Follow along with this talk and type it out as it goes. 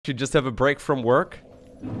You just have a break from work?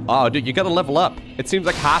 Oh, dude, you gotta level up. It seems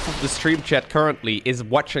like half of the stream chat currently is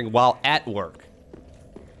watching while at work.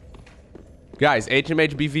 Guys,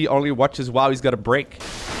 HMHBV only watches while he's got a break.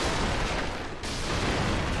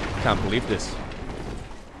 Can't believe this.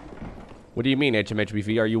 What do you mean,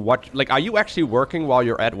 HMHBV? Are you are you actually working while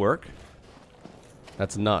you're at work?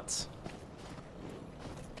 That's nuts.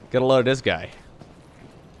 Get a load of this guy.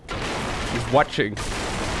 He's watching.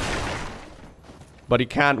 But he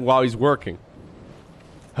can't while he's working.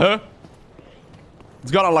 Huh?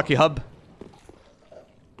 It's got a lucky hub.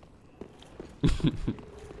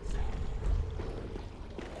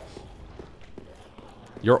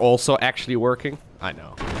 You're also actually working? I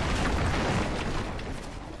know.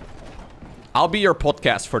 I'll be your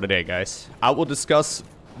podcast for today, guys. I will discuss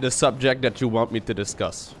the subject that you want me to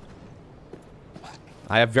discuss.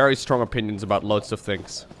 I have very strong opinions about loads of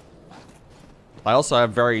things. I also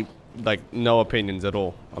have very, no opinions at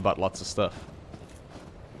all about lots of stuff.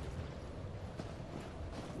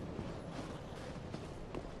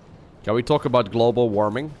 Can we talk about global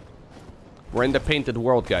warming? We're in the painted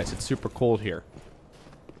world, guys. It's super cold here.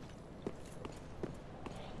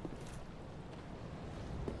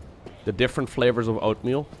 The different flavors of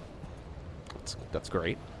oatmeal. That's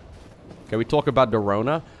great. Can we talk about the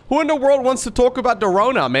Rona? Who in the world wants to talk about the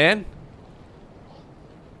Rona, man?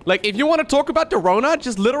 Like, if you want to talk about the Rona,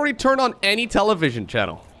 just literally turn on any television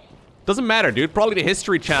channel. Doesn't matter, dude. Probably the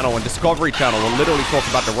History Channel and Discovery Channel will literally talk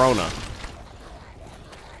about the Rona.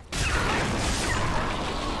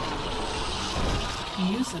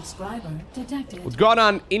 New subscriber detected. What's going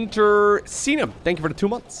on, Intercenum? Thank you for the 2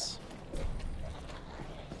 months.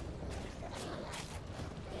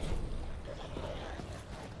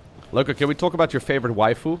 Lowko, can we talk about your favorite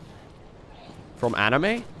waifu? From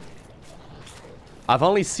anime? I've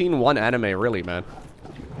only seen one anime, really, man.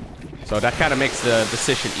 So that kind of makes the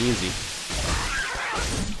decision easy.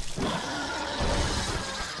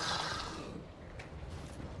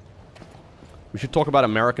 We should talk about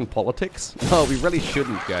American politics? No, we really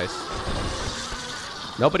shouldn't, guys.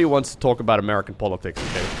 Nobody wants to talk about American politics,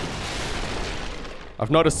 okay?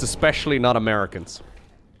 I've noticed especially not Americans.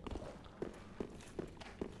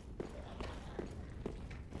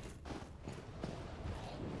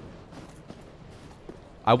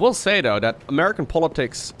 I will say, though, that American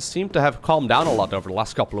politics seem to have calmed down a lot over the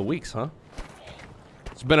last couple of weeks, huh?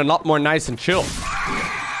 It's been a lot more nice and chill.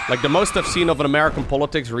 Like, the most I've seen of an American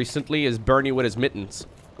politics recently is Bernie with his mittens.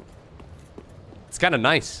 It's kind of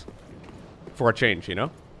nice. For a change, you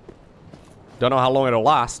know? Don't know how long it'll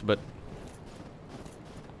last, but...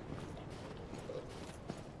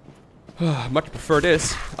 much prefer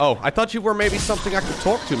this. Oh, I thought you were maybe something I could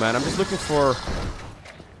talk to, man. I'm just looking for...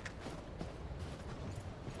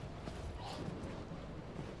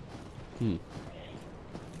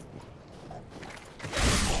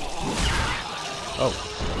 Oh.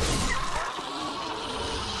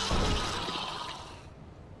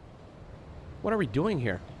 What are we doing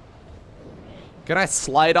here? Can I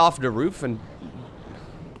slide off the roof and...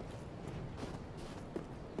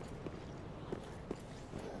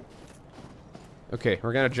 Okay,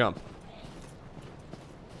 we're gonna jump.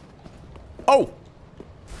 Oh!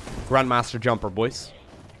 Grandmaster jumper, boys.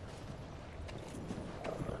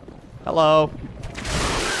 Hello.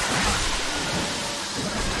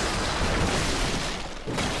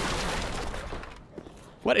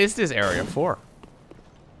 What is this area for?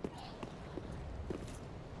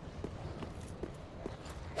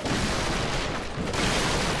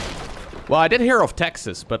 Well, I did hear of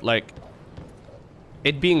Texas, but like...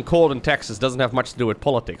 it being cold in Texas doesn't have much to do with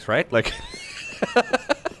politics, right? Like...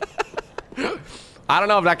 I don't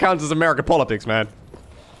know if that counts as American politics, man.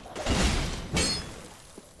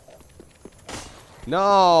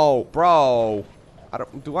 No, bro. I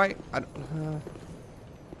don't... do I don't...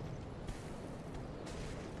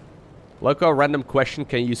 Lowko, random question.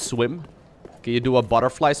 Can you swim? Can you do a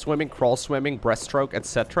butterfly swimming, crawl swimming, breaststroke,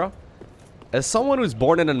 etc.? As someone who's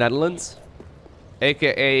born in the Netherlands,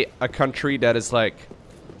 aka a country that is like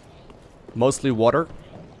mostly water,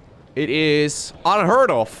 it is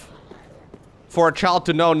unheard of for a child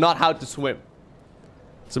to know not how to swim.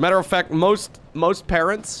 As a matter of fact, most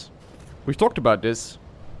parents, we've talked about this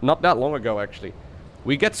not that long ago actually.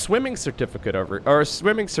 We get swimming certificates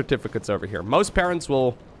over here. Most parents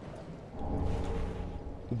will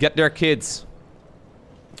get their kids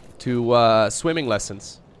to swimming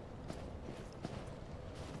lessons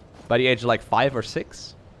by the age of like 5 or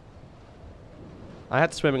 6. I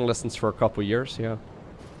had swimming lessons for a couple years, yeah.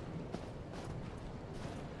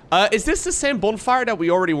 Is this the same bonfire that we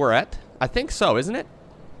already were at? I think so, isn't it?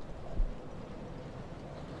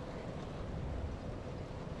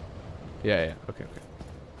 Yeah, yeah. Okay, okay.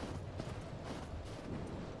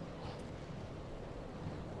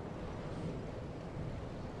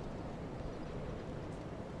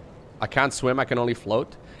 I can't swim, I can only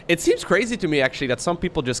float. It seems crazy to me, actually, that some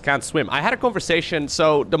people just can't swim. I had a conversation,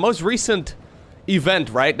 so the most recent event,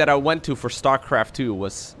 right, that I went to for StarCraft 2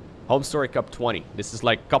 was Home Story Cup 20. This is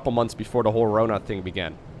like a couple months before the whole Rona thing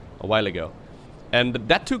began, a while ago. And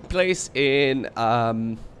that took place in,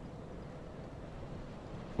 what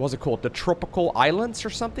was it called? The Tropical Islands or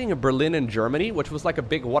something in Berlin in Germany, which was like a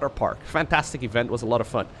big water park. Fantastic event, was a lot of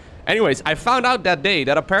fun. Anyways, I found out that day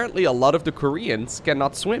that apparently a lot of the Koreans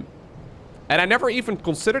cannot swim. And I never even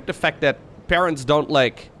considered the fact that parents don't,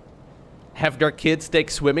 like, have their kids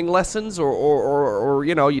take swimming lessons or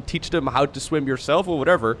you know, you teach them how to swim yourself or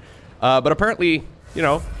whatever. But apparently, you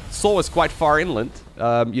know, Seoul is quite far inland.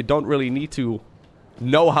 You don't really need to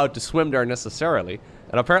know how to swim there necessarily.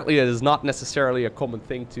 And apparently it is not necessarily a common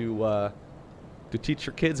thing to teach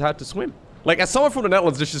your kids how to swim. Like, as someone from the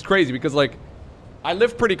Netherlands, this is crazy because, like, I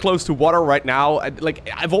live pretty close to water right now.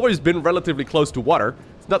 I've always been relatively close to water.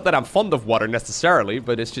 It's not that I'm fond of water necessarily,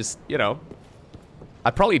 but it's just, you know,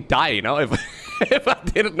 I'd probably die, you know, if, if I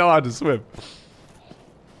didn't know how to swim.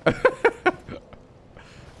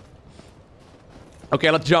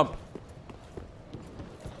 Okay, let's jump.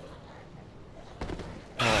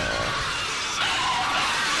 Oh.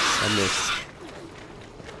 I missed.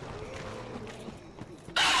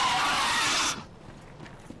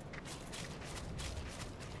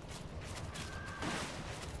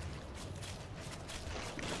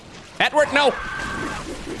 Edward, no!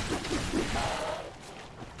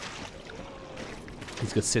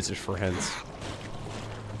 He's got scissors for hands.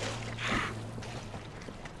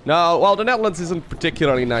 No, well, the Netherlands isn't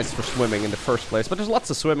particularly nice for swimming in the first place, but there's lots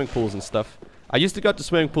of swimming pools and stuff. I used to go to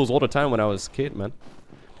swimming pools all the time when I was a kid, man.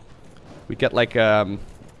 We get like, yeah,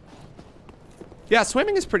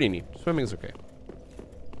 swimming is pretty neat. Swimming is okay.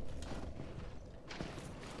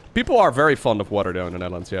 People are very fond of water though in the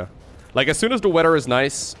Netherlands, yeah. Like, as soon as the weather is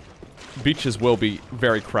nice, beaches will be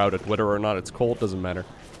very crowded. Whether or not it's cold doesn't matter.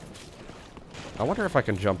 I wonder if I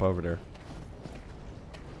can jump over there.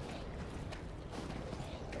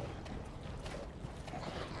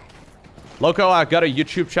 Lowko, I got a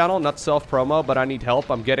YouTube channel, not self-promo, but I need help.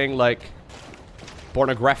 I'm getting, like,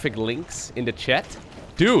 pornographic links in the chat.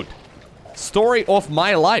 Dude, story of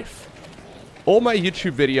my life. All my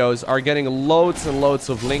YouTube videos are getting loads and loads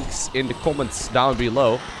of links in the comments down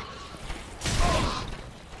below.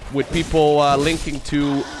 With people linking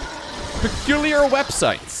to peculiar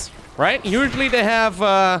websites, right? Usually they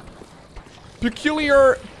have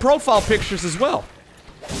peculiar profile pictures as well.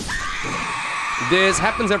 This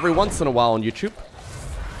happens every once in a while on YouTube.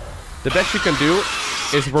 The best you can do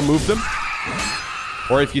is remove them.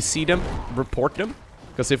 Or if you see them, report them.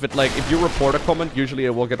 Because if you report a comment, usually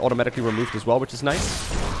it will get automatically removed as well, which is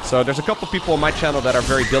nice. So there's a couple people on my channel that are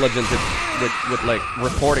very diligent with like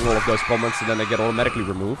reporting all of those comments, and then they get automatically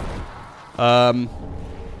removed. But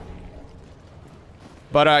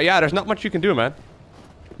yeah, there's not much you can do, man.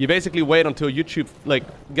 You basically wait until YouTube like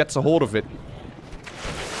gets a hold of it.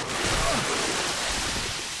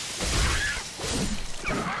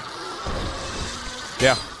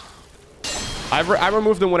 Yeah. I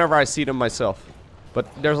remove them whenever I see them myself. But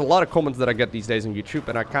there's a lot of comments that I get these days on YouTube,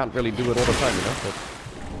 and I can't really do it all the time, you know?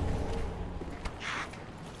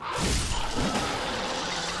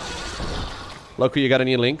 But Lowko, you got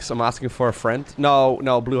any links? I'm asking for a friend. No,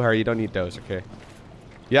 no, Blue Hair, you don't need those, okay?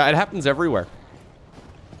 Yeah, it happens everywhere.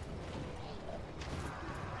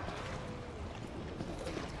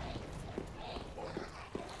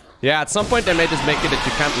 Yeah, at some point they may just make it that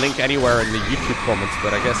you can't link anywhere in the YouTube comments,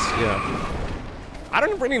 but I guess, you know. I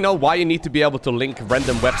don't really know why you need to be able to link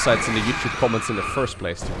random websites in the YouTube comments in the first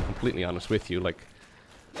place, to be completely honest with you. Like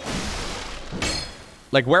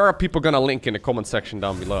where are people gonna link in the comment section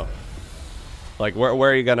down below? Like, where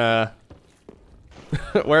are you gonna...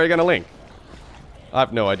 where are you gonna link? I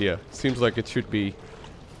have no idea. Seems like it should be...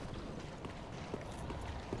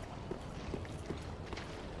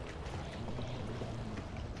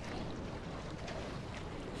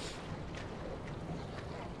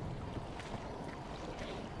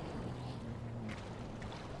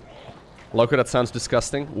 Lowko, that sounds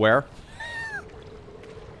disgusting. Where?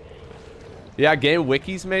 Yeah, game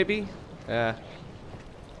wikis maybe? Yeah.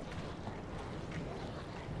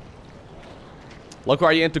 Lowko,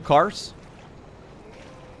 are you into cars?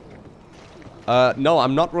 No,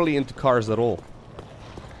 I'm not really into cars at all.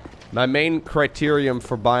 My main criterion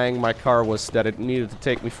for buying my car was that it needed to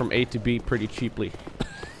take me from A to B pretty cheaply.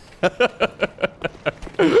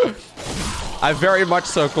 I very much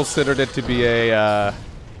so considered it to be a,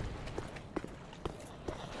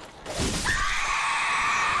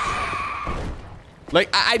 Like,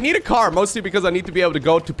 I need a car, mostly because I need to be able to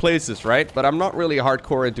go to places, right? But I'm not really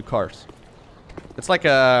hardcore into cars. It's like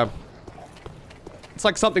a... It's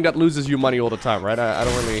like something that loses you money all the time, right? I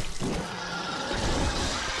don't really...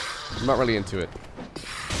 I'm not really into it.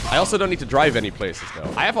 I also don't need to drive any places, though.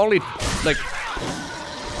 I have only, like...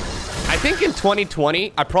 I think in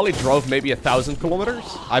 2020, I probably drove maybe 1,000 kilometers.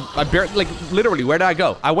 I barely, like, literally, where did I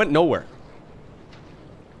go? I went nowhere.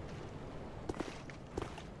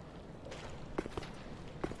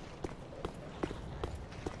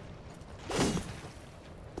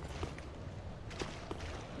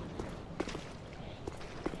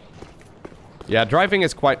 Yeah, driving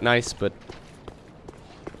is quite nice, but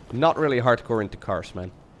not really hardcore into cars, man.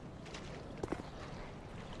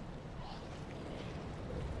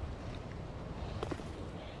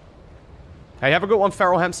 Hey, have a good one,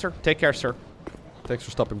 Feral Hamster. Take care, sir. Thanks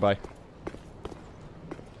for stopping by.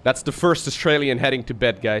 That's the first Australian heading to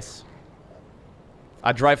bed, guys.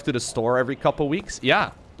 I drive to the store every couple weeks.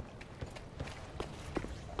 Yeah.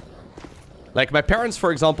 Like, my parents,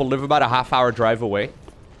 for example, live about a half-hour drive away.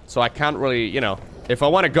 So I can't really, you know, if I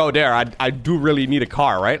want to go there, I do really need a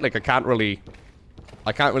car, right? Like, I can't really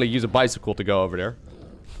use a bicycle to go over there.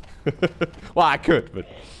 Well, I could, but...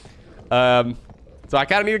 so I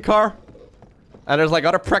kind of need a car. And there's, like,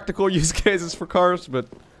 other practical use cases for cars, but...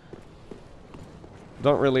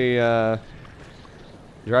 Don't really,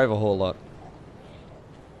 drive a whole lot.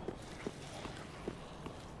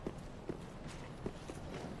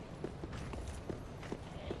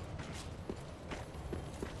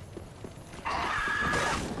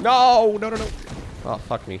 No, no, no, no. Oh,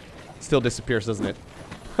 fuck me. It still disappears, doesn't it?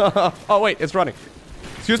 Oh, wait, it's running.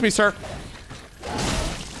 Excuse me, sir.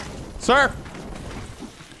 Sir!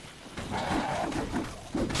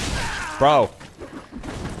 Bro.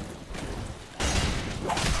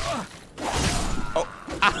 Oh,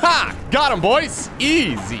 aha! Got him, boys!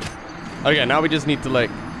 Easy. Okay, now we just need to, like...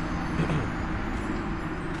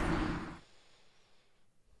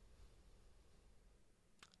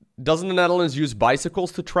 Doesn't the Netherlands use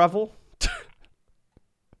bicycles to travel?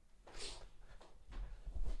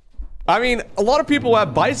 I mean, a lot of people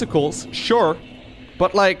have bicycles, sure.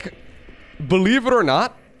 But, like, believe it or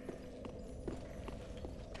not,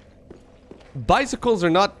 bicycles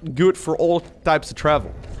are not good for all types of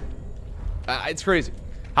travel. It's crazy.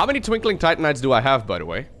 How many Twinkling Titanites do I have, by the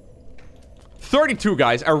way? 32,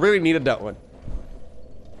 guys. I really needed that one.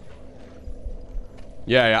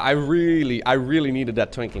 Yeah, I really needed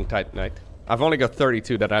that Twinkling Titanite. I've only got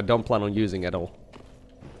 32 that I don't plan on using at all.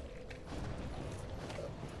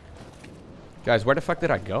 Guys, where the fuck did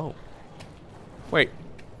I go? Wait.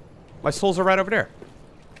 My souls are right over there.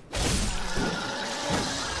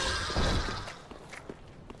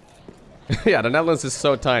 Yeah, the Netherlands is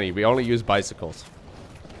so tiny. We only use bicycles.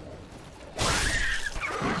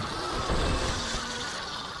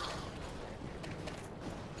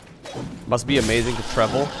 Must be amazing to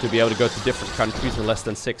travel, to be able to go to different countries in less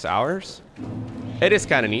than 6 hours. It is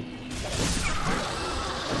kind of neat.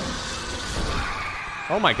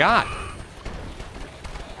 Oh my god.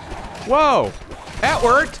 Whoa!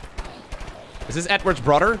 Edward! Is this Edward's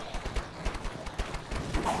brother?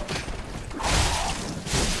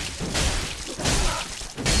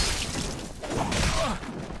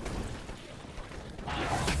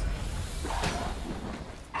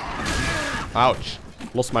 Ouch.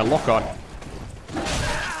 Lost my lock on.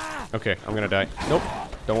 Okay, I'm gonna die. Nope.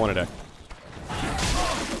 Don't want to die.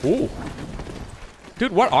 Ooh.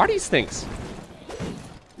 Dude, what are these things?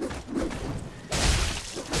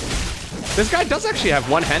 This guy does actually have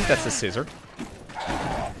one hand that's a scissor.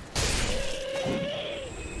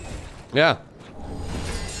 Yeah.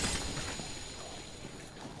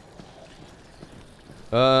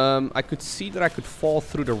 I could see that I could fall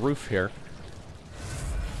through the roof here.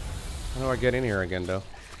 How do I get in here again, though?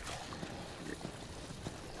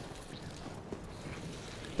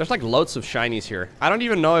 There's like loads of shinies here. I don't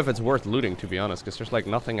even know if it's worth looting, to be honest, because there's like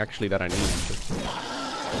nothing actually that I need.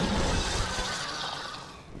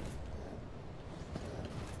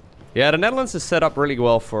 Yeah, the Netherlands is set up really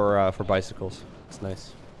well for bicycles. It's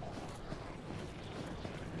nice.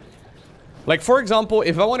 Like, for example,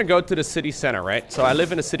 if I want to go to the city center, right? So I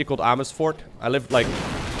live in a city called Amersfoort. I live like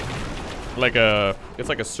it's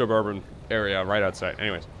like a suburban area right outside.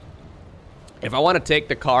 Anyways. If I want to take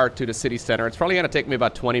the car to the city center, it's probably going to take me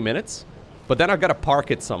about 20 minutes. But then I've got to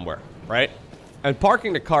park it somewhere, right? And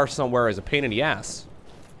parking the car somewhere is a pain in the ass.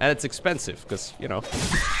 And it's expensive, because, you know,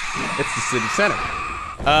 it's the city center.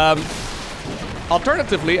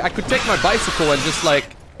 Alternatively, I could take my bicycle and just,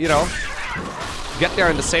 like, you know, get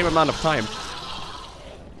there in the same amount of time.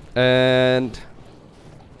 And...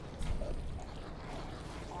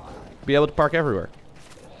 Be able to park everywhere.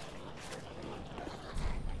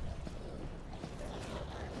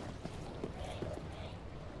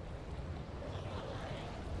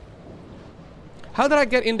 How did I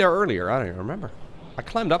get in there earlier? I don't even remember. I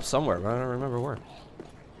climbed up somewhere, but I don't remember where.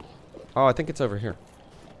 Oh, I think it's over here.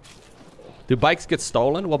 Do bikes get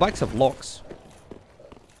stolen? Well, bikes have locks.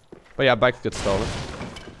 But yeah, bikes get stolen.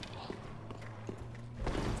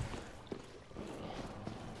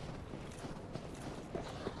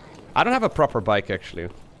 I don't have a proper bike, actually.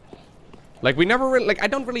 Like, we never really... Like, I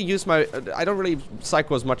don't really use my... I don't really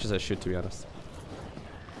cycle as much as I should, to be honest.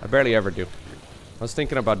 I barely ever do. I was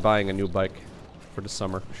thinking about buying a new bike for the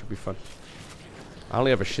summer. Should be fun. I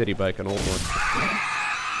only have a shitty bike, an old one.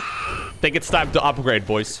 Think it's time to upgrade,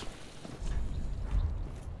 boys.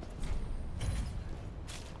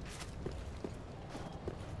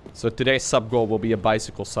 So today's sub goal will be a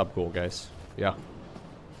bicycle sub goal, guys. Yeah.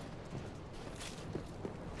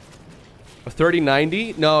 A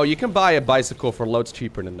 3090? No, you can buy a bicycle for loads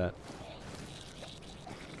cheaper than that.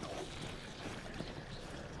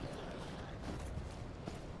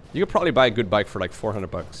 You could probably buy a good bike for like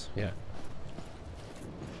 400 bucks. Yeah.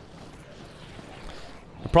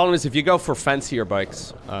 The problem is if you go for fancier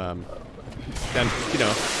bikes, then, you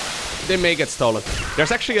know, they may get stolen.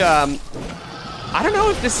 There's actually, I don't know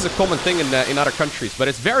if this is a common thing in other countries, but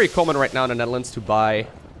it's very common right now in the Netherlands to buy,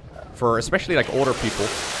 for especially like older people,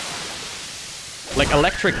 like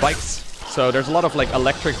electric bikes. So there's a lot of like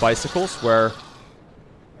electric bicycles where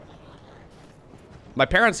my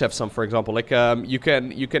parents have some, for example. Like you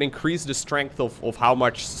can increase the strength of how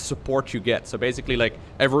much support you get. So basically, like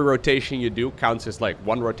every rotation you do counts as like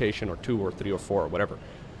 1 rotation or 2 or 3 or 4 or whatever,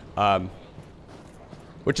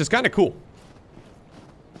 which is kind of cool.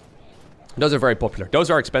 Those are very popular. Those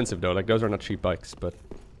are expensive though. Like those are not cheap bikes, but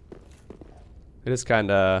it is kind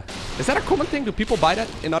of... Is that a common thing? Do people buy that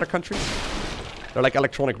in other countries? They're like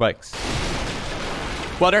electronic bikes.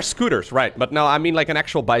 Well, they're scooters, right? But no, I mean like an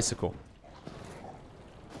actual bicycle.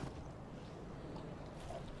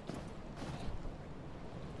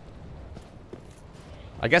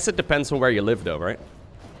 I guess it depends on where you live though, right?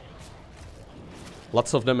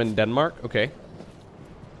 Lots of them in Denmark? Okay.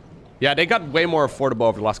 Yeah, they got way more affordable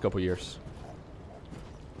over the last couple of years.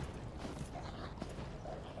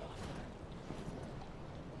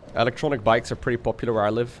 Electronic bikes are pretty popular where I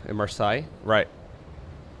live, in Marseille. Right.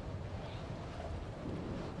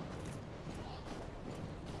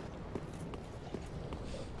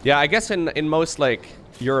 Yeah, I guess in most, like,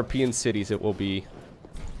 European cities it will be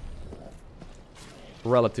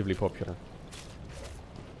relatively popular.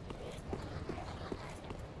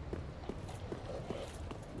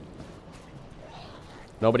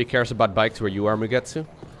 Nobody cares about bikes where you are, Mugetsu?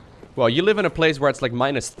 Well, you live in a place where it's like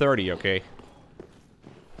 -30, okay?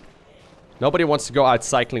 Nobody wants to go out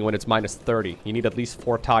cycling when it's -30. You need at least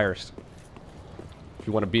 4 tires if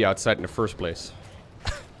you want to be outside in the first place.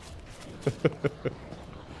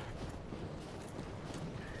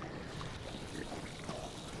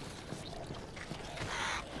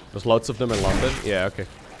 There's loads of them in London? Yeah, okay.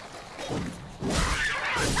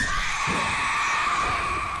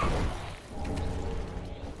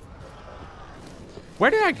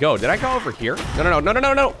 Where did I go? Did I go over here? No, no, no, no, no,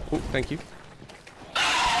 no, no! Ooh, thank you.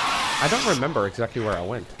 I don't remember exactly where I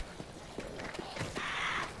went.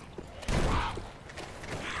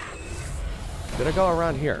 Did I go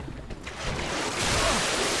around here?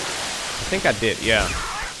 I think I did, yeah.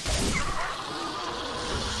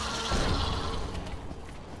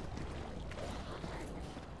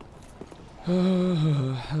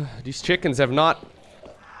 These chickens have not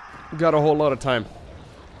got a whole lot of time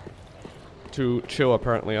to chill,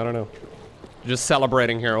 apparently. I don't know. Just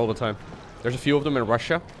celebrating here all the time. There's a few of them in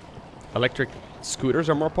Russia. Electric scooters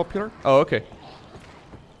are more popular. Oh, okay.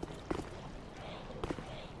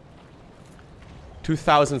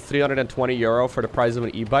 2,320 euro for the price of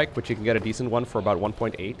an e-bike, but you can get a decent one for about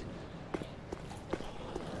 1.8.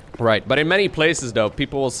 Right, but in many places, though,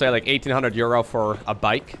 people will say like 1,800 euro for a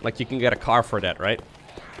bike. Like, you can get a car for that, right?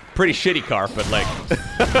 Pretty shitty car, but like...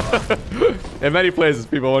 in many places,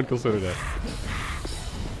 people won't consider that.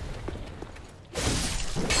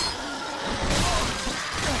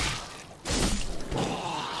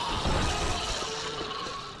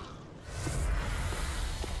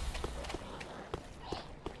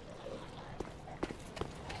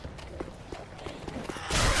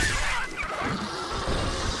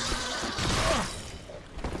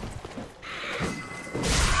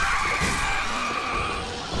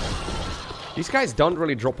 These guys don't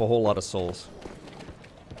really drop a whole lot of souls.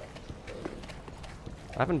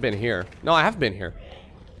 I haven't been here. No, I have been here.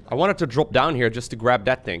 I wanted to drop down here just to grab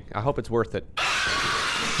that thing. I hope it's worth it.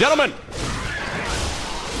 Gentlemen!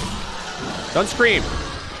 Don't scream.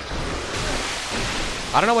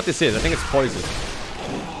 I don't know what this is. I think it's poison.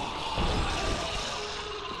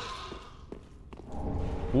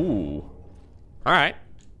 Ooh. Alright.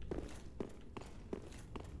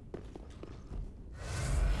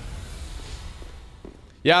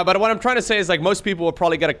 Yeah, but what I'm trying to say is, like, most people will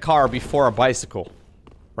probably get a car before a bicycle.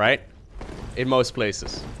 Right? In most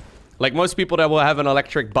places. Like, most people that will have an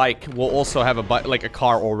electric bike will also have a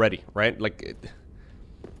car already, right? Like...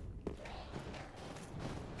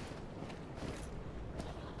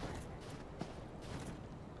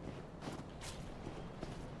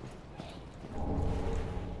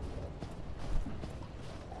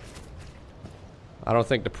 I don't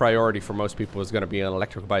think the priority for most people is going to be an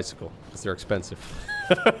electric bicycle, because they're expensive.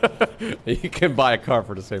 You can buy a car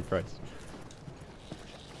for the same price.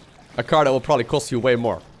 A car that will probably cost you way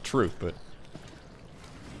more. True, but...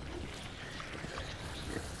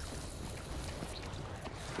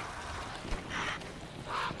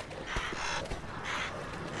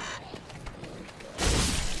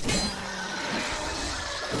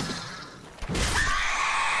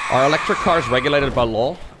 Are electric cars regulated by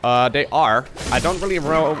law? They are. I don't really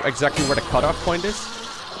know exactly where the cutoff point is.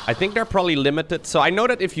 I think they're probably limited. So I know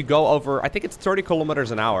that if you go over, I think it's 30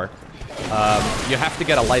 kilometers an hour, you have to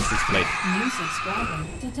get a license plate. New subscriber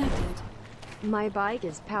detected. My bike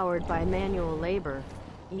is powered by manual labor.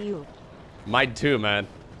 You. Mine too, man.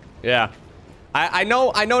 Yeah. I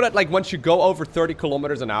know that, like, once you go over 30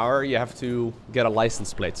 kilometers an hour, you have to get a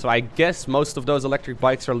license plate. So I guess most of those electric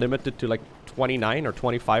bikes are limited to, like, 29 or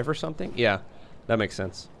 25 or something. Yeah, that makes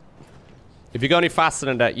sense. If you go any faster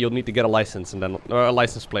than that, you'll need to get a license and then a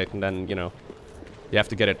license plate, and then, you know, you have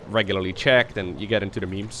to get it regularly checked, and you get into the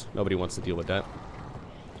memes. Nobody wants to deal with that.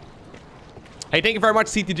 Hey, thank you very much,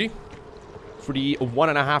 CTG, for the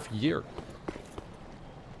 1.5 year.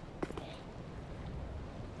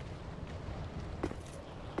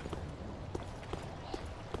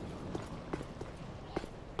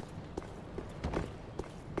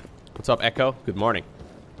 What's up, Echo? Good morning.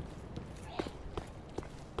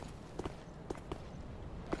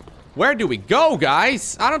 Where do we go,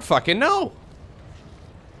 guys? I don't fucking know.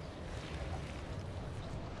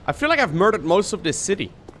 I feel like I've murdered most of this city.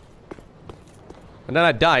 And then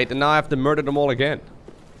I died, and now I have to murder them all again.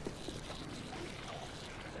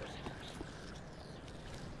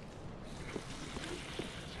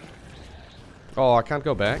 Oh, I can't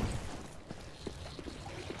go back.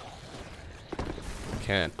 I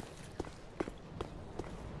can.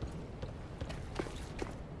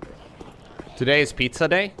 Today is pizza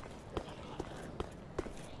day?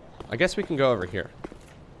 I guess we can go over here.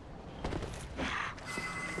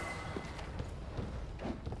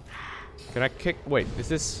 Can I kick? Wait, is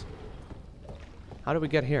this... How do we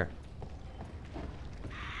get here?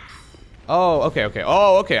 Oh, okay, okay.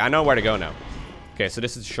 Oh, okay, I know where to go now. Okay, so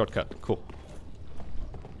this is a shortcut. Cool.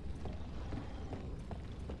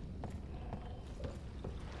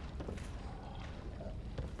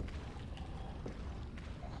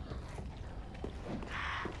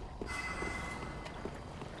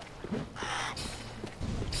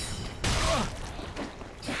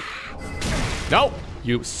 No!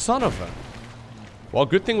 You son of a... Well,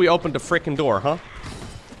 good thing we opened the frickin' door, huh?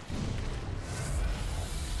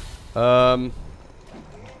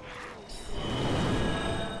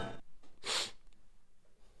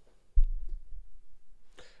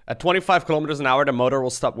 At 25 kilometers an hour, the motor will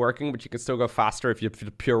stop working, but you can still go faster if you have the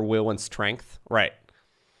pure will and strength. Right.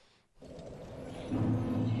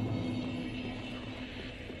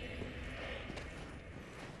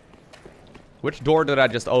 Which door did I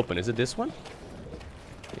just open? Is it this one?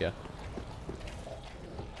 Yeah.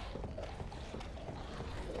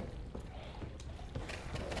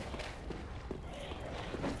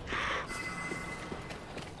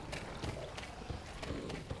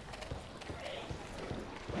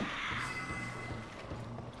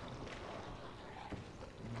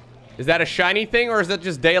 Is that a shiny thing, or is that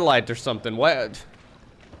just daylight or something? What?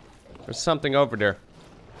 There's something over there.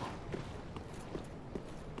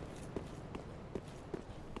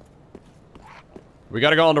 We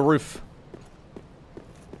gotta go on the roof.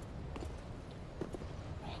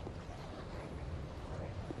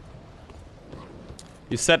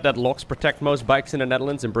 You said that locks protect most bikes in the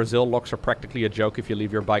Netherlands. In Brazil, locks are practically a joke if you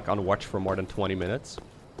leave your bike on watch for more than 20 minutes.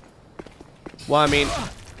 Well, I mean...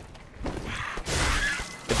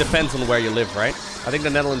 It depends on where you live, right? I think the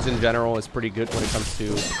Netherlands in general is pretty good when it comes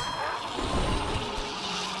to...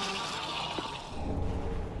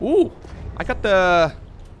 Ooh! I got the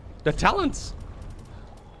talents!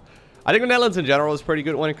 I think the Netherlands in general is pretty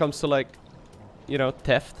good when it comes to, like, you know,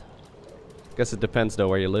 theft. Guess it depends though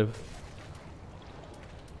where you live.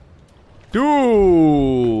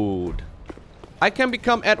 Dude! I can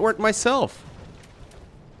become Edward myself.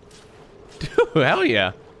 Dude, hell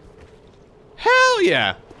yeah. Hell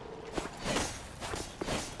yeah!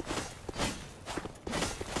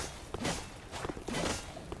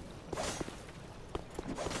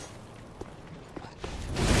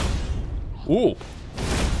 Ooh.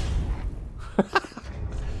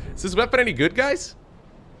 Is this weapon any good, guys?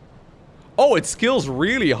 Oh, it skills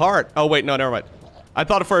really hard. Oh, wait, no, never mind. I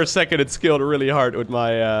thought for a second it skilled really hard with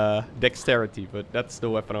my dexterity, but that's the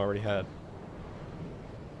weapon I already had.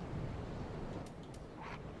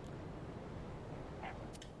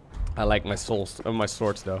 I like my my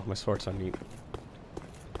swords though. My swords are neat.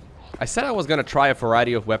 I said I was gonna try a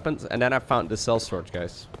variety of weapons, and then I found the cell swords,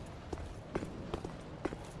 guys.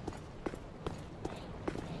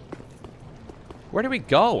 Where do we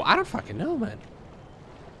go? I don't fucking know, man.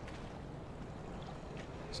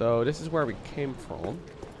 So this is where we came from.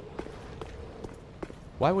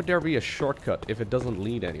 Why would there be a shortcut if it doesn't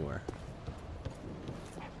lead anywhere?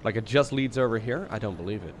 Like it just leads over here? I don't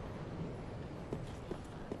believe it.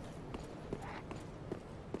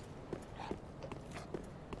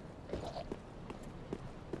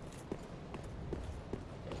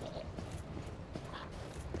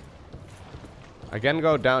 I can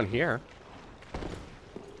go down here.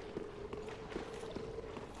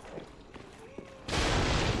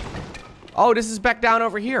 Oh, this is back down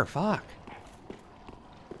over here. Fuck.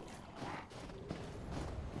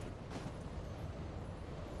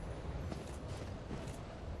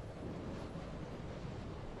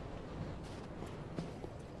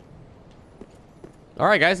 All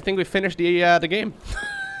right, guys. I think we finished the game.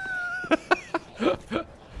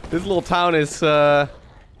 This little town is. I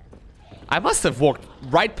must have walked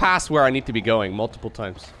right past where I need to be going multiple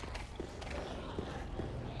times.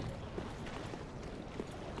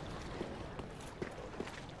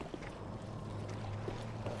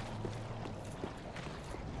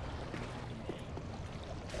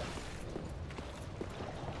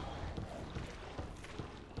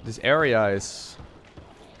 This area is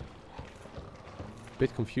a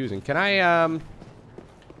bit confusing. Can I,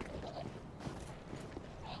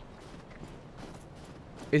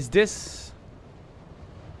 is this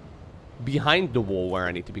behind the wall where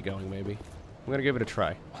I need to be going, maybe? I'm gonna give it a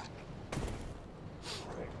try.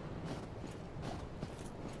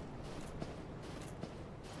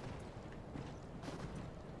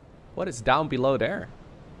 What is down below there?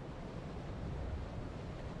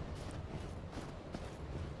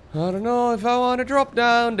 I don't know if I want to drop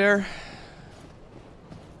down there.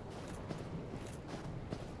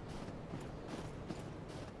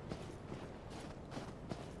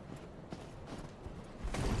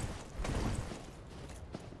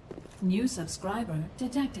 New subscriber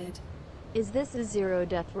detected. Is this a zero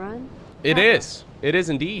death run? It is. It is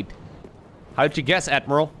indeed. How did you guess,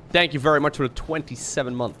 Admiral? Thank you very much for the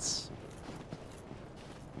 27 months.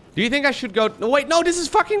 Do you think I should go? No, wait, no, this is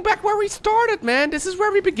fucking back where we started, man. This is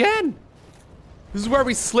where we began. This is where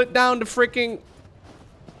we slid down the freaking...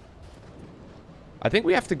 I think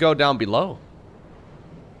we have to go down below.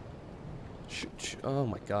 Oh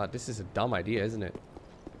my god, this is a dumb idea, isn't it?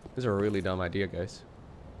 This is a really dumb idea, guys.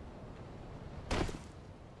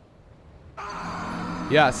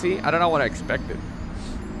 Yeah, see? I don't know what I expected.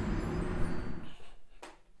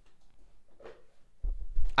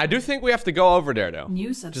 I do think we have to go over there, though.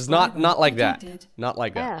 Just not like that. Not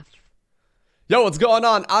like that. F. Yo, what's going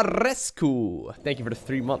on? Arescu. Thank you for the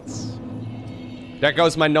 3 months. There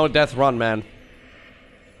goes my no-death run, man.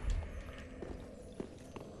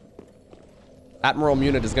 Admiral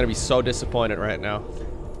Munit is gonna be so disappointed right now.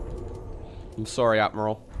 I'm sorry,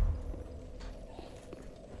 Admiral.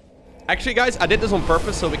 Actually, guys, I did this on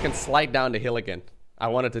purpose so we can slide down the hill again. I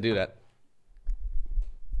wanted to do that.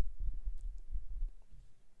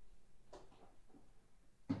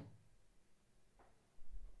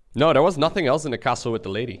 No, there was nothing else in the castle with the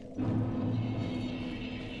lady.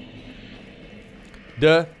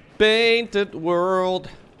 The painted world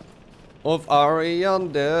of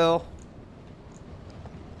Ariandel.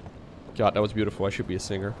 God, that was beautiful. I should be a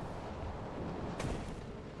singer.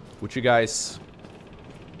 Would you guys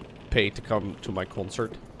pay to come to my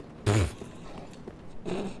concert?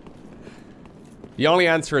 The only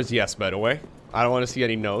answer is yes, by the way. I don't want to see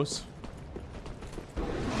any no's.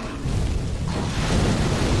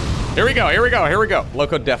 Here we go, here we go, here we go.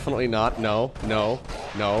 Lowko, definitely not. No, no,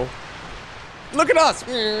 no. Look at us!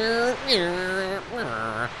 We're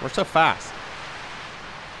so fast.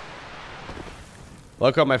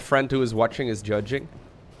 Lowko, my friend who is watching is judging.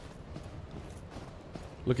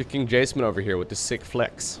 Look at King Jason over here with the sick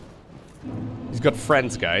flex. He's got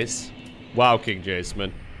friends, guys. Wow, King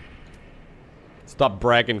Jaceman. Stop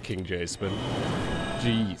bragging, King Jaceman.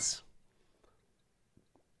 Jeez.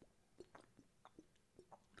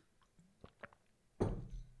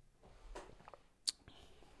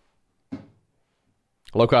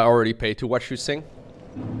 Look, I already paid to watch you sing.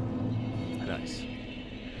 Nice.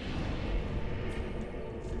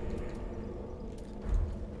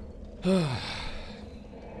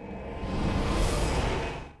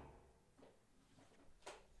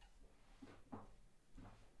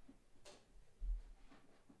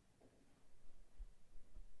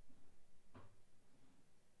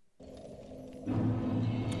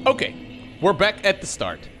 Okay, we're back at the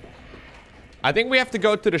start. I think we have to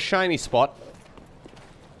go to the shiny spot.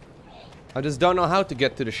 I just don't know how to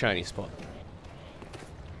get to the shiny spot.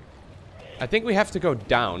 I think we have to go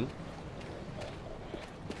down.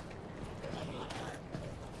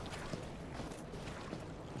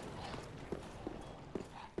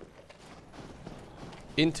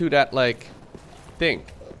 Into that, like, thing.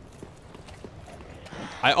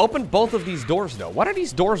 I opened both of these doors, though. What are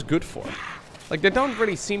these doors good for? Like, they don't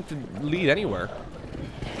really seem to lead anywhere.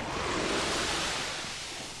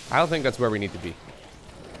 I don't think that's where we need to be.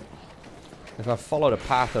 If I follow the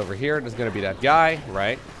path over here, there's gonna be that guy,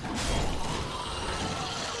 right?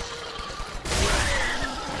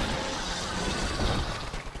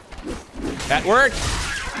 Edward!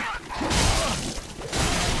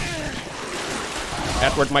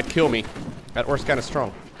 Edward might kill me. Edward's kind of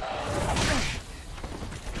strong.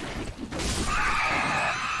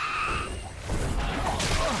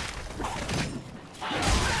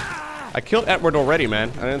 I killed Edward already,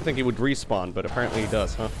 man. I didn't think he would respawn, but apparently he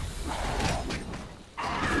does, huh?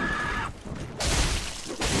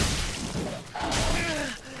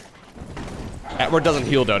 Edward doesn't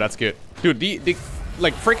heal, though. That's good. Dude, the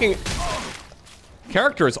like, freaking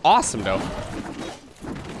character is awesome, though.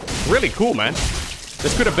 Really cool, man.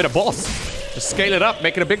 This could have been a boss. Just scale it up,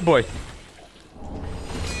 make it a big boy.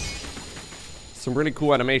 Some really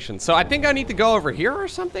cool animation. So I think I need to go over here or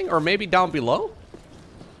something, or maybe down below.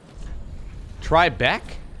 Try back.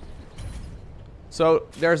 So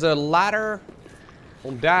there's a ladder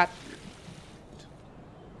on that.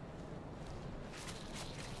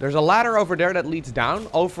 There's a ladder over there that leads down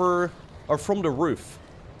over or from the roof.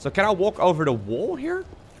 So can I walk over the wall here?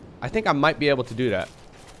 I think I might be able to do that.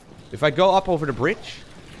 If I go up over the bridge,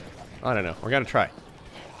 I don't know. We're gonna try.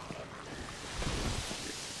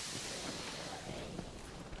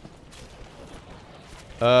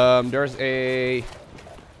 There's a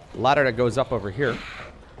ladder that goes up over here.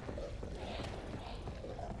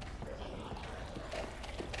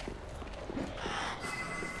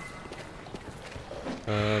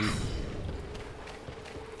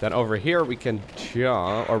 Then over here we can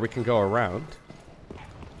jump, or we can go around.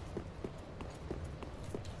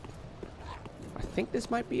 I think this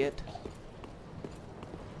might be it.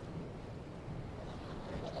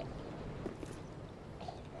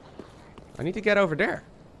 I need to get over there.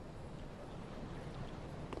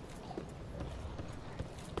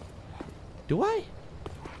 Do I?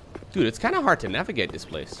 Dude, it's kind of hard to navigate this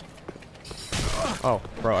place. Oh,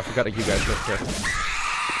 bro, I forgot that you guys lived here.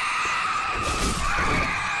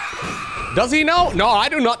 Does he know? No, I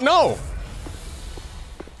do not know.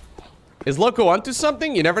 Is Lowko onto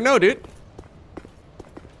something? You never know, dude.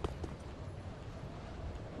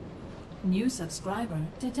 New subscriber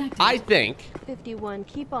detected. I think. 51,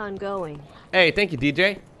 keep on going. Hey, thank you,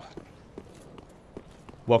 DJ.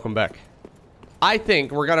 Welcome back. I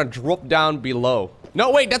think we're gonna drop down below.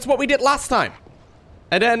 No, wait, that's what we did last time.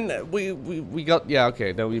 And then we got, yeah,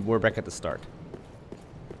 okay, then we're back at the start.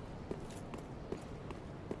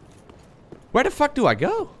 Where the fuck do I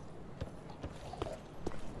go?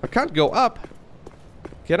 I can't go up.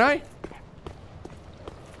 Can I?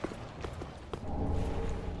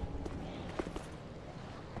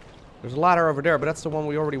 There's a ladder over there, but that's the one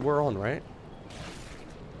we already were on, right?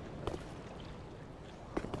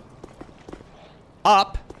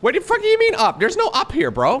 Up? What the fuck do you mean up? There's no up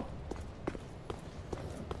here, bro.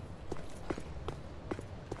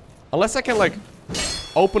 Unless I can, like,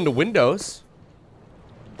 open the windows.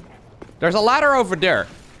 There's a ladder over there.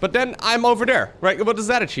 But then I'm over there, right? What does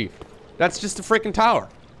that achieve? That's just a freaking tower.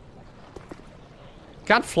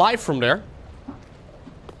 Can't fly from there.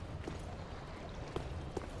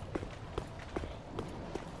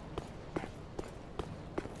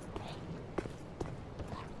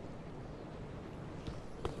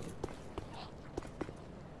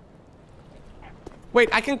 Wait,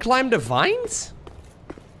 I can climb the vines?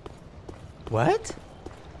 What?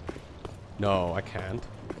 No, I can't.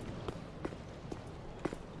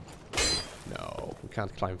 No.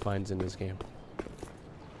 can't climb vines in this game.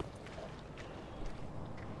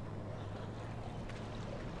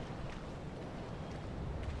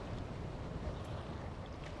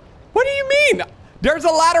 What do you mean? There's a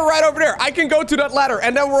ladder right over there. I can go to that ladder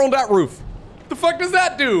and then we're on that roof. What the fuck does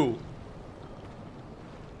that do?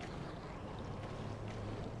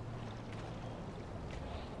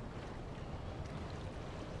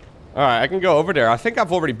 Alright, I can go over there. I think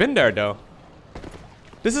I've already been there though.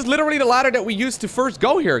 This is literally the ladder that we used to first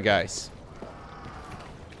go here, guys.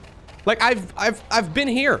 Like I've been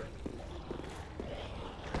here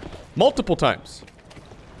multiple times.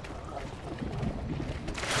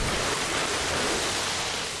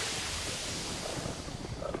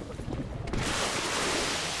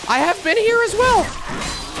 I have been here as well.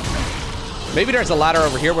 Maybe there's a ladder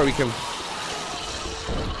over here where we can...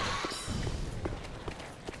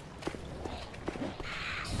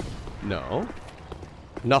 No.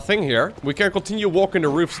 Nothing here. We can continue walking the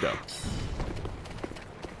roofs though.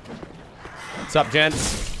 What's up, gents?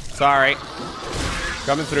 Sorry.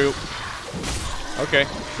 Coming through. Okay.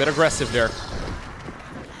 Bit aggressive there.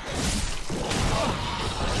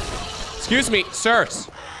 Excuse me, sirs.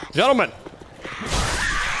 Gentlemen.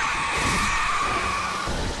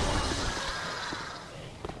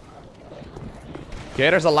 Okay,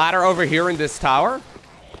 there's a ladder over here in this tower.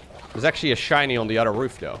 There's actually a shiny on the other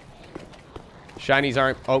roof, though. Shinies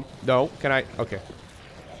aren't... Oh, no. Can I... Okay.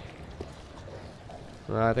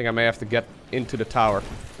 I think I may have to get into the tower.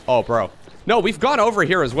 Oh, bro. No, we've gone over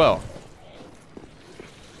here as well.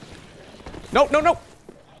 No, no, no.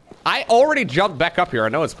 I already jumped back up here. I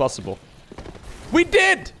know it's possible. We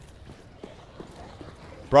did!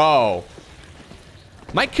 Bro.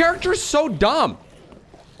 My character's so dumb.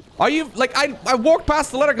 Are you... Like, I walked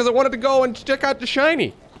past the ladder because I wanted to go and check out the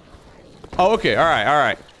shiny. Oh, okay. All right, all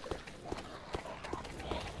right.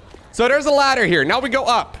 So there's a ladder here. Now we go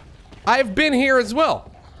up. I've been here as well.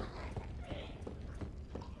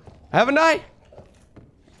 Haven't I?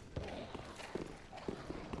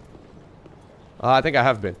 I think I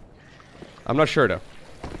have been. I'm not sure, though.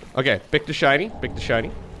 Okay, pick the shiny. Pick the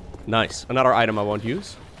shiny. Nice. Another item I won't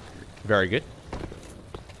use. Very good.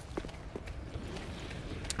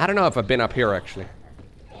 I don't know if I've been up here, actually.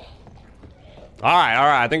 Alright,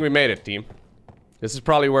 alright. I think we made it, team. This is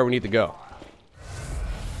probably where we need to go.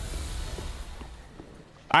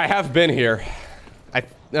 I have been here.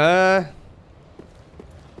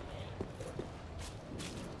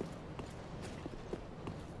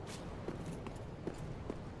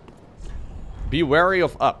 Be wary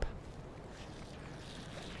of up.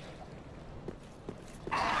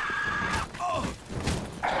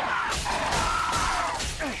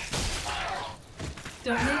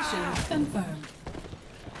 Donation confirmed.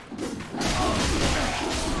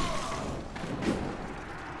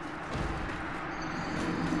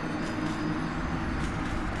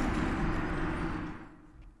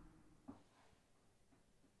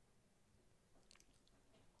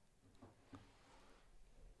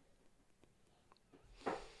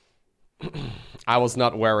 I was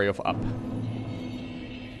not wary of up.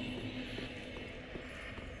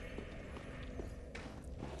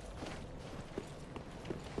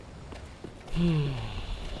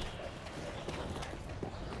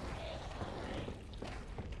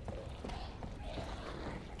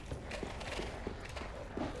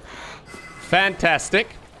 Fantastic.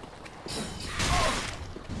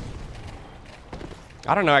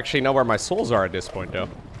 I don't know actually know where my souls are at this point though.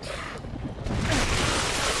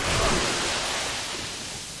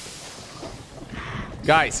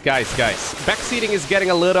 Guys. Backseating is getting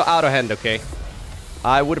a little out of hand, okay?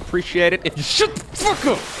 I would appreciate it if you shut the fuck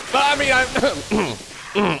up. I mean,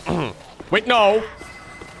 wait, no.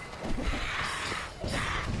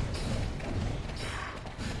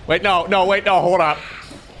 Wait, no, hold up.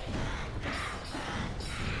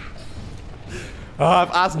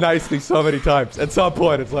 I've asked nicely so many times. At some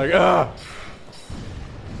point, it's like, ugh.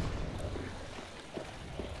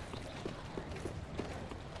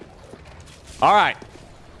 All right.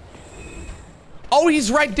 Oh,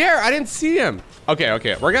 he's right there. I didn't see him.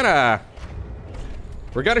 Okay. We're gonna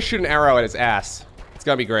shoot an arrow at his ass. It's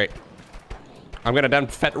gonna be great. I'm gonna then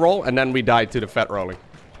fet roll, and then we die to the fet rolling.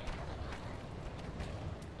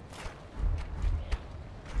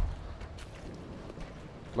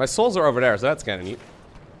 My souls are over there, so that's kind of neat.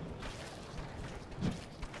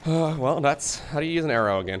 Well, that's... How do you use an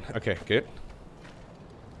arrow again? Okay, good.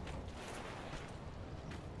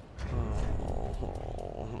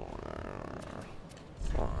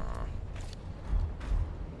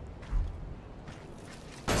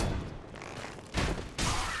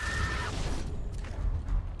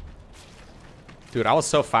 Dude, I was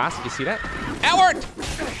so fast. Did you see that? Outward!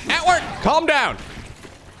 Outward! Calm down.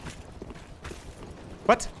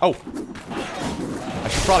 What? Oh. I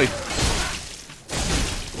should probably...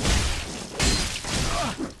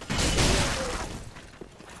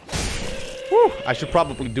 Whew. I should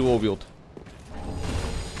probably dual wield.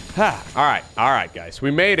 Alright, guys.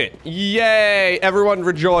 We made it. Yay! Everyone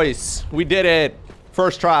rejoice. We did it.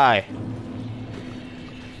 First try.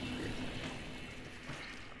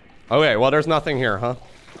 Okay, well, there's nothing here, huh?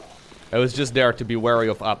 It was just there to be wary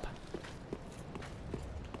of up.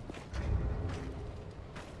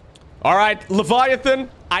 Alright, Leviathan,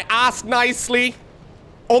 I ask nicely.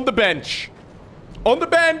 On the bench. On the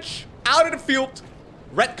bench. Out of the field.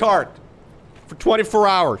 Red card. For 24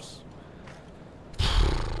 hours.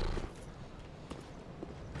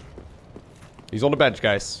 He's on the bench,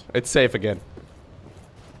 guys. It's safe again.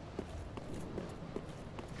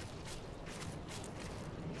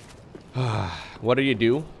 What do you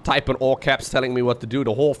do? Type in all caps telling me what to do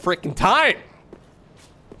the whole freaking time.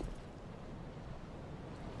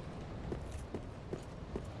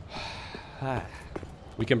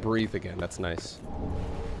 We can breathe again. That's nice.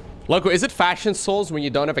 Lowko, is it fashion souls when you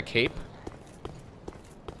don't have a cape?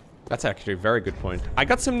 That's actually a very good point. I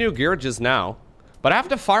got some new gear just now. But I have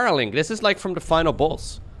the fire link. This is like from the final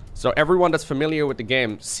boss. So everyone that's familiar with the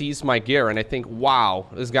game sees my gear and I think, wow,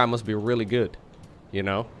 this guy must be really good. You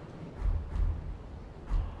know?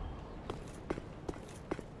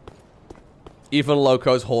 Even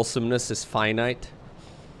Lowko's wholesomeness is finite.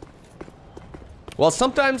 Well,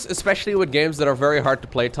 sometimes, especially with games that are very hard to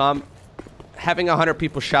play, Tom, having 100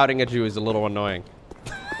 people shouting at you is a little annoying.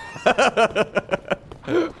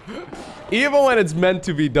 Even when it's meant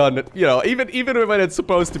to be done, you know, even when it's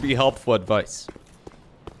supposed to be helpful advice.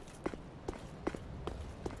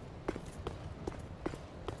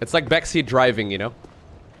 It's like backseat driving, you know?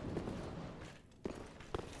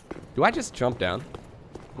 Do I just jump down?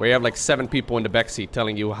 Where you have like 7 people in the backseat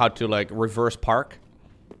telling you how to like reverse park?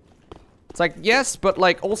 It's like, yes, but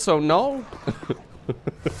like also no.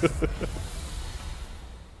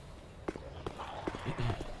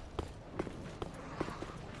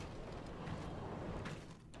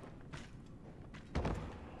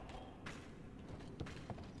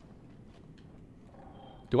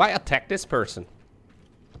 Do I attack this person?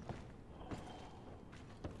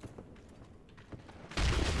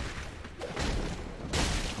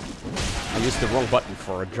 I used the wrong button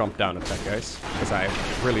for a jump down attack, guys. Because I'm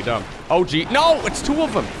really dumb. Oh, gee. No! It's 2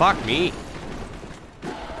 of them! Fuck me.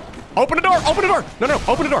 Open the door! Open the door! No, no.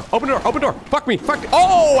 Open the door! Open the door! Open the door! Fuck me! Fuck me!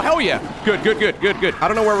 Oh, hell yeah! Good, good, good, good, good. I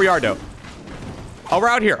don't know where we are, though. Oh, we're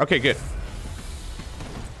out here. Okay, good.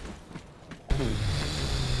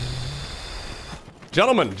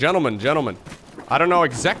 Gentlemen, gentlemen, gentlemen. I don't know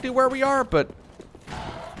exactly where we are, but...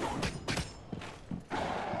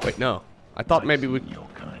 Wait, no. I thought maybe we...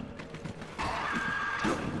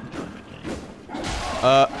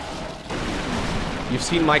 You've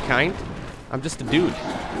seen my kind? I'm just a dude.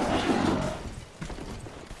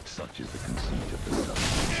 Such is the conceit of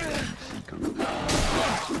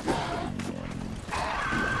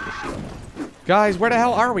the Guys, where the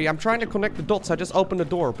hell are we? I'm trying to connect the dots. I just opened the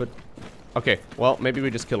door, but... Okay, well, maybe we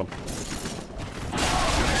just kill him.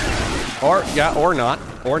 Or, yeah, or not.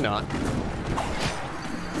 Or not.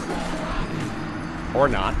 Or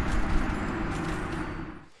not.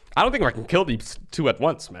 I don't think I can kill these 2 at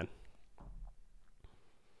once, man.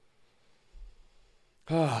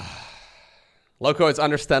 Lowko, it's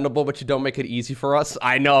understandable, but you don't make it easy for us.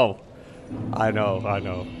 I know. I know, I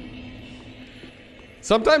know.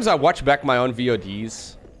 Sometimes I watch back my own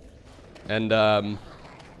VODs. And,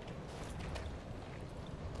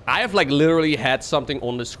 I have, like, literally had something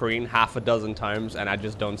on the screen half a dozen times, and I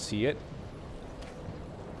just don't see it.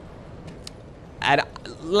 And,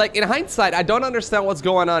 like, in hindsight, I don't understand what's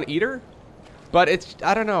going on either. But it's,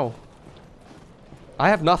 I don't know. I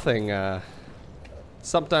have nothing,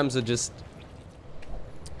 sometimes it just...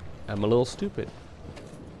 I'm a little stupid.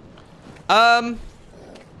 Am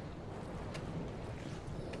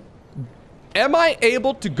I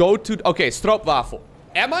able to go to... Okay, stroopwafel.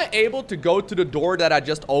 Am I able to go to the door that I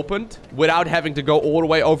just opened without having to go all the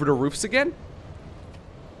way over the roofs again?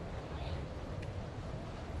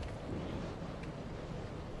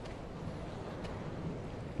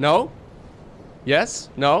 No? Yes?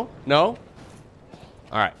 No? No?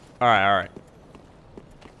 Alright. Alright, alright.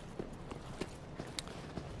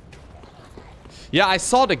 Yeah, I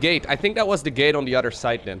saw the gate. I think that was the gate on the other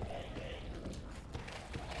side then.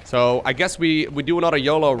 So, I guess we do another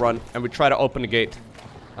YOLO run and we try to open the gate.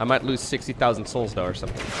 I might lose 60,000 souls though or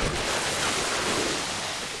something.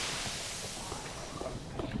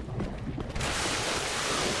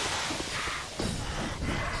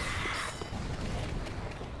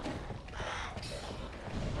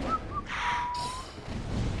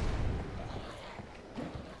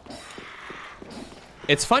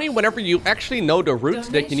 It's funny whenever you actually know the route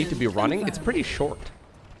that you need to be running, it's pretty short.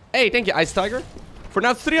 Hey, thank you, Ice Tiger. For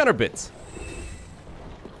now, 300 bits.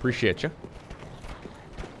 Appreciate you.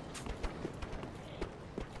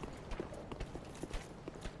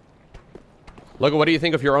 Look, what do you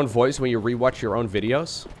think of your own voice when you rewatch your own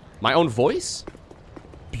videos? My own voice?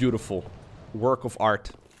 Beautiful. Work of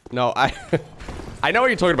art. No, I know what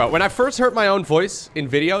you're talking about. When I first heard my own voice in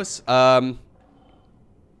videos,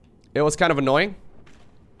 it was kind of annoying.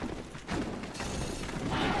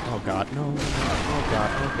 Oh god, no. Oh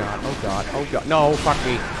god, oh god, oh god, oh god. No, fuck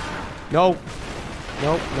me. No.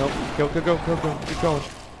 No, no. Go, go, go, go, go. Keep going.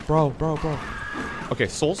 Bro. Okay,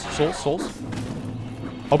 souls.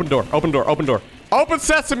 Open door, open door, open door. Open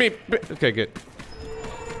sesame! Okay, good.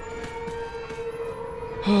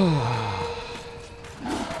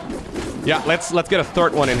 Yeah, let's get a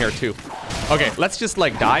third one in here too. Okay, let's just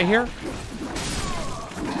like die here.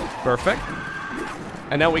 Perfect.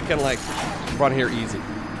 And then we can like run here easy.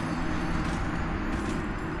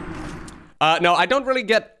 No, I don't really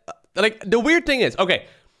get like the weird thing is, okay,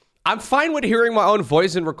 I'm fine with hearing my own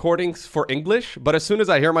voice in recordings for English, but as soon as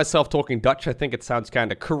I hear myself talking Dutch, I think it sounds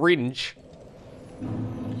kind of cringe.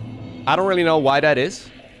 I don't really know why that is.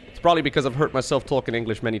 It's probably because I've heard myself talk in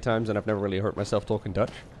English many times and I've never really heard myself talk in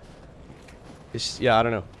Dutch. It's, yeah, I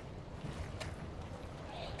don't know.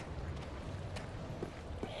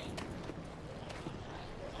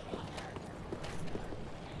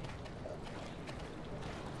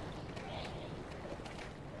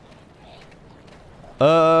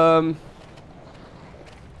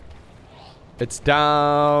 It's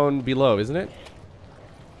down below, isn't it?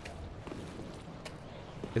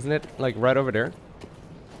 Isn't it like right over there?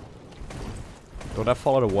 Don't I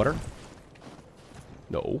follow the water?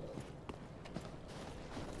 No.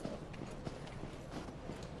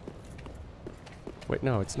 Wait,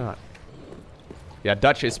 no, it's not. Yeah,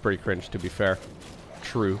 Dutch is pretty cringe, to be fair.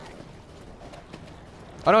 True.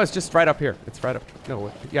 Oh, no, it's just right up here. It's right up.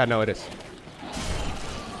 No, yeah, no, it is.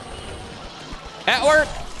 At work!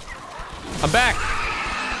 I'm back!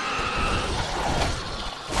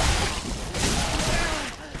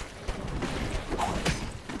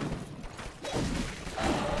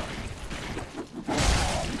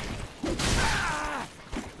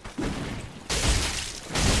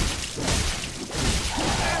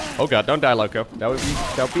 Oh god, don't die, Lowko. That would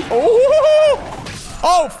be, oh!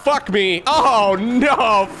 Oh, fuck me! Oh,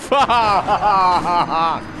 no!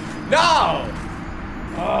 Fuck! No!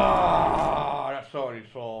 Oh, that's so many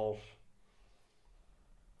souls.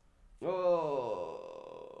 Oh.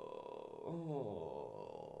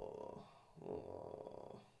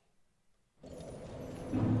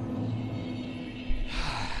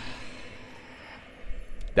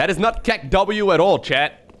 That is not Kek W at all,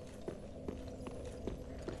 chat.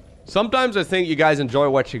 Sometimes I think you guys enjoy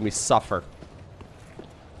watching me suffer.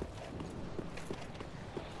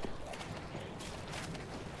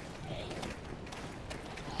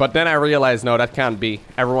 But then I realized, no, that can't be.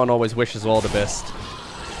 Everyone always wishes all the best.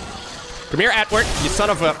 Come here, Atward, you son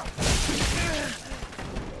of a...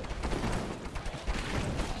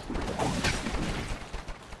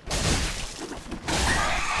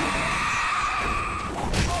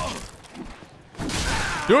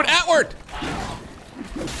 Dude, Atward!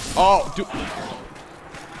 Oh, dude.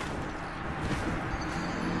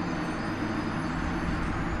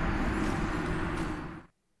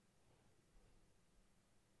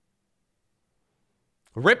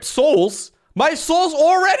 Rip souls? My soul's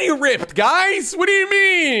already ripped, guys! What do you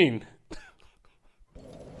mean?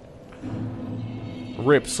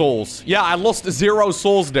 Rip souls. Yeah, I lost 0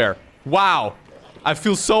 souls there. Wow. I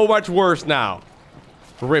feel so much worse now.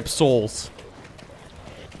 Rip souls.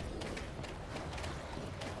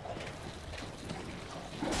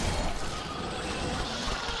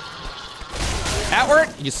 Atward,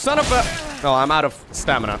 you son of a... Oh, I'm out of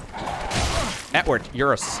stamina. Atward,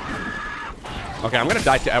 you're a... Okay, I'm gonna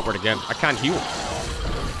die to Atward again. I can't heal.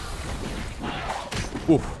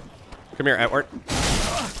 Oof. Come here, Atward.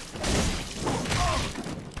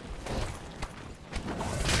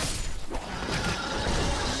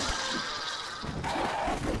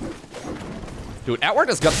 Dude, Atward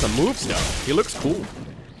has got some moves though. He looks cool.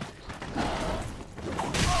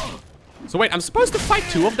 So wait, I'm supposed to fight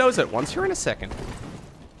 2 of those at once here in a second.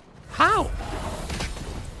 How?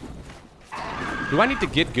 Do I need to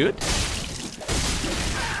get good?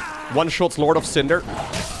 One shot's Lord of Cinder.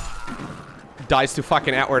 Dies to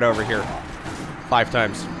fucking Atward over here. 5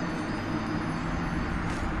 times.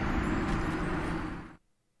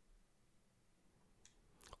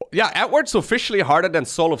 Yeah, Atward's officially harder than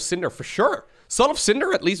Soul of Cinder for sure. Soul of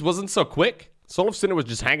Cinder at least wasn't so quick. Soul of Cinder was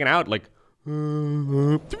just hanging out like,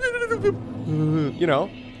 You know,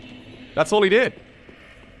 that's all he did.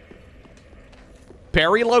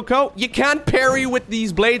 Parry, Lowko? You can't parry with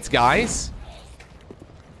these blades, guys.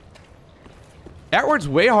 Edward's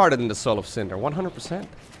way harder than the Soul of Cinder, 100%.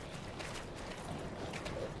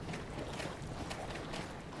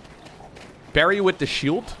 Parry with the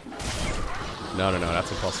shield? No, that's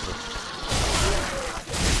impossible.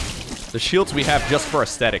 The shields we have just for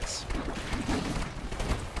aesthetics.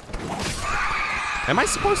 Am I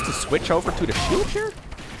supposed to switch over to the shield here?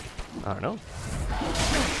 I don't know.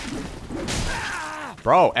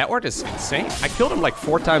 Bro, Edward is insane. I killed him like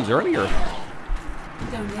 4 times earlier.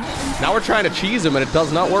 Now we're trying to cheese him and it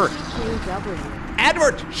does not work.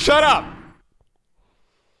 Edward, shut up!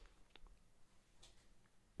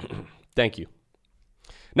 Thank you.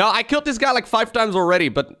 No, I killed this guy like 5 times already,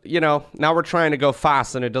 but, you know, now we're trying to go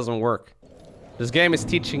fast and it doesn't work. This game is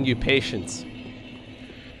teaching you patience.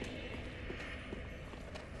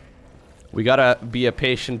 We gotta be a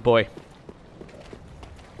patient boy.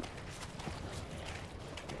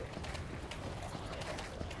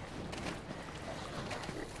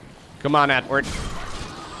 Come on, Edward.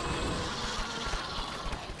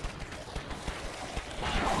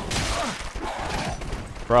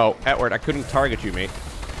 Bro, Edward, I couldn't target you, mate.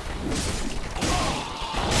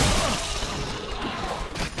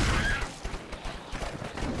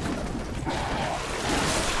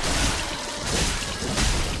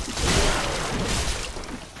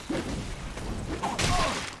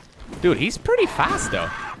 Dude, he's pretty fast, though.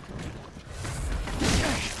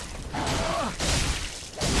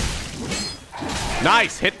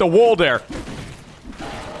 Nice, hit the wall there.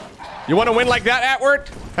 You want to win like that, Edward?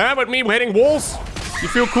 Huh, with me hitting walls? You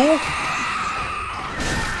feel cool?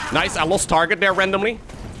 Nice, I lost target there randomly.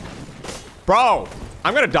 Bro,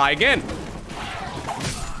 I'm gonna die again.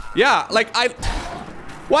 Yeah, like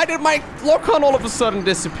why did my lock-on all of a sudden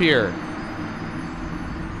disappear?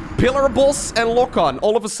 Pillar boss and lock-on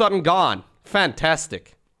all of a sudden gone.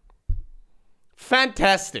 Fantastic.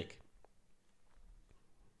 Fantastic.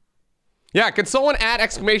 Yeah, can someone add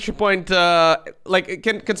exclamation point, like,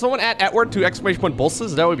 can someone add Edward to exclamation point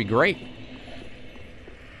bosses? That would be great.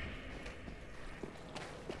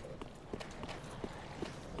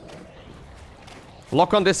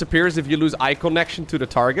 Lock-on disappears if you lose eye connection to the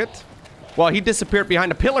target. Well, he disappeared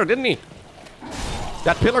behind a pillar, didn't he?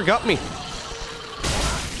 That pillar got me.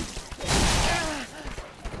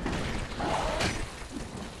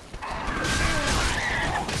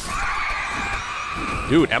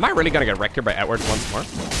 Dude, am I really gonna get wrecked here by Edward once more?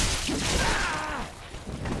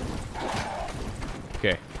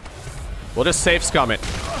 Okay. We'll just save scum it.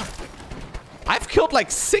 I've killed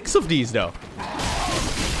like 6 of these, though.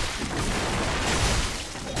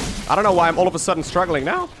 I don't know why I'm all of a sudden struggling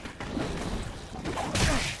now.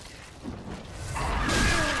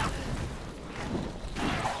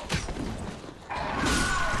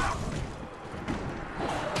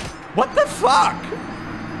 What the fuck?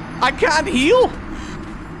 I can't heal?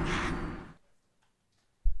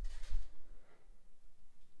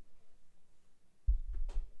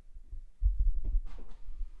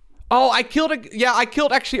 Oh, I killed I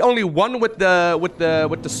killed actually only one with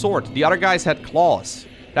the sword. The other guys had claws.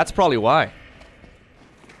 That's probably why.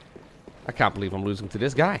 I can't believe I'm losing to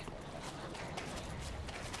this guy.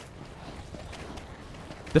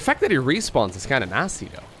 The fact that he respawns is kind of nasty,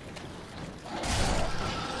 though.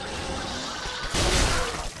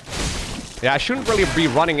 Yeah, I shouldn't really be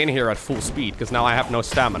running in here at full speed, because now I have no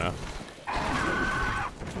stamina.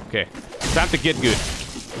 Okay, time to get good.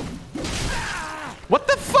 What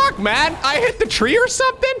the fuck, man? I hit the tree or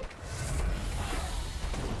something?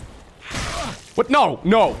 What? No,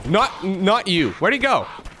 not you. Where'd he go?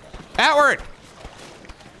 Edward!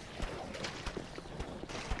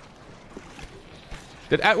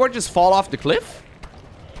 Did Edward just fall off the cliff?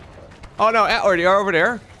 Oh no, Edward, you're over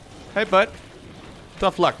there. Hey, bud.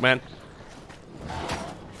 Tough luck, man.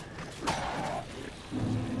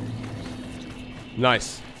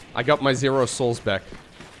 Nice. I got my 0 souls back.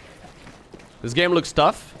 This game looks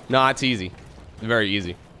tough. Nah, it's easy. It's very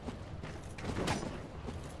easy.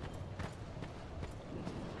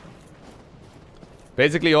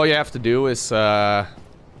 Basically, all you have to do is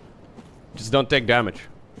just don't take damage.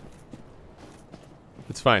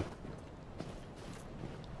 It's fine.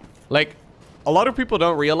 Like, a lot of people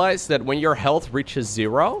don't realize that when your health reaches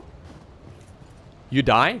 0, you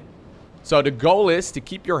die. So the goal is to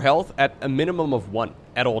keep your health at a minimum of 1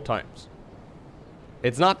 at all times.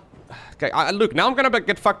 It's not... Okay, look, now I'm gonna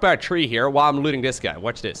get fucked by a tree here while I'm looting this guy.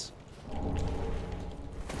 Watch this.